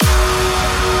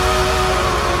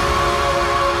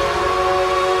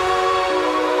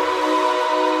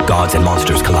Gods and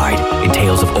monsters collide in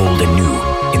tales of old and new.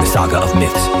 In the Saga of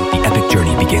Myths, the epic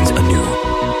journey begins anew.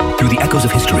 Through the echoes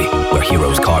of history, where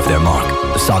heroes carve their mark,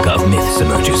 the Saga of Myths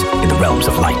emerges in the realms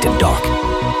of light and dark.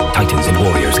 Titans and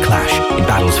warriors clash in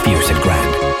battles fierce and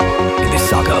grand. In this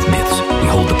Saga of Myths, we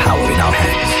hold the power in our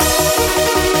hands.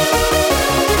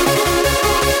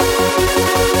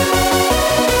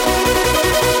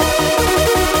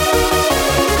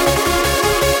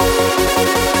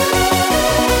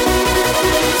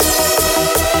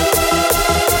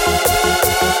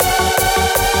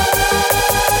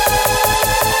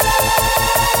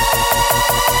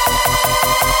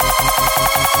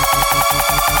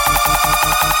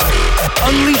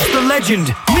 Unleash the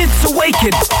legend, myths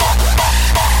awaken!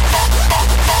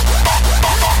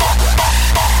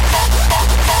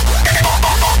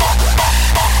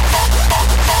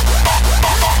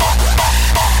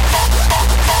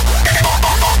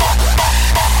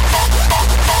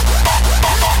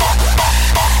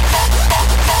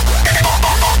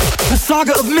 The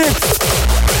Saga of Myths!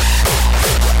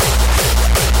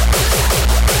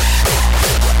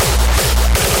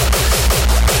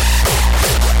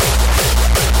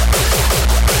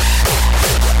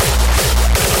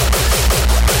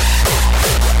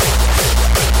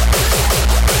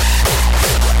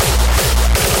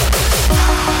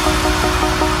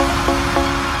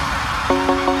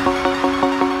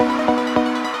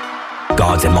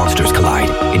 Gods and monsters collide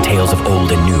in tales of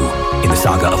old and new. In the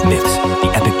Saga of Myths,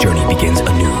 the epic journey begins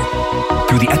anew.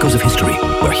 Through the echoes of history,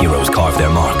 where heroes carve their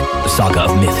mark, the Saga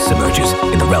of Myths emerges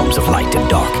in the realms of light and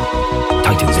dark.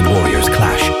 Titans and warriors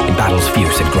clash in battles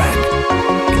fierce and grand.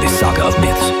 In this Saga of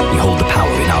Myths, we hold the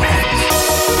power in our hands.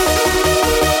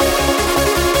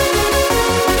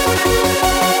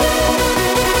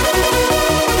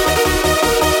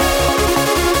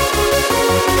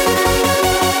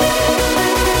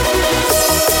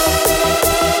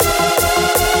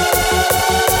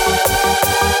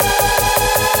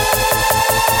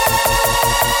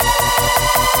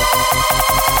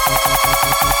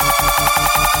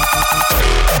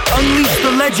 Unleash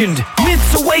the legend,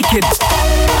 myths awaken!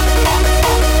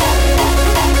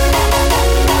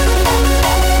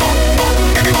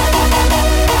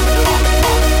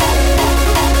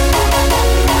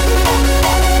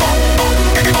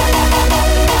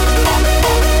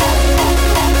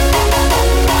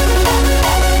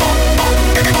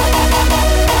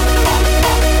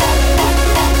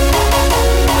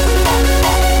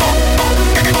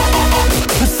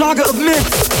 The Saga of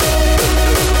Myths!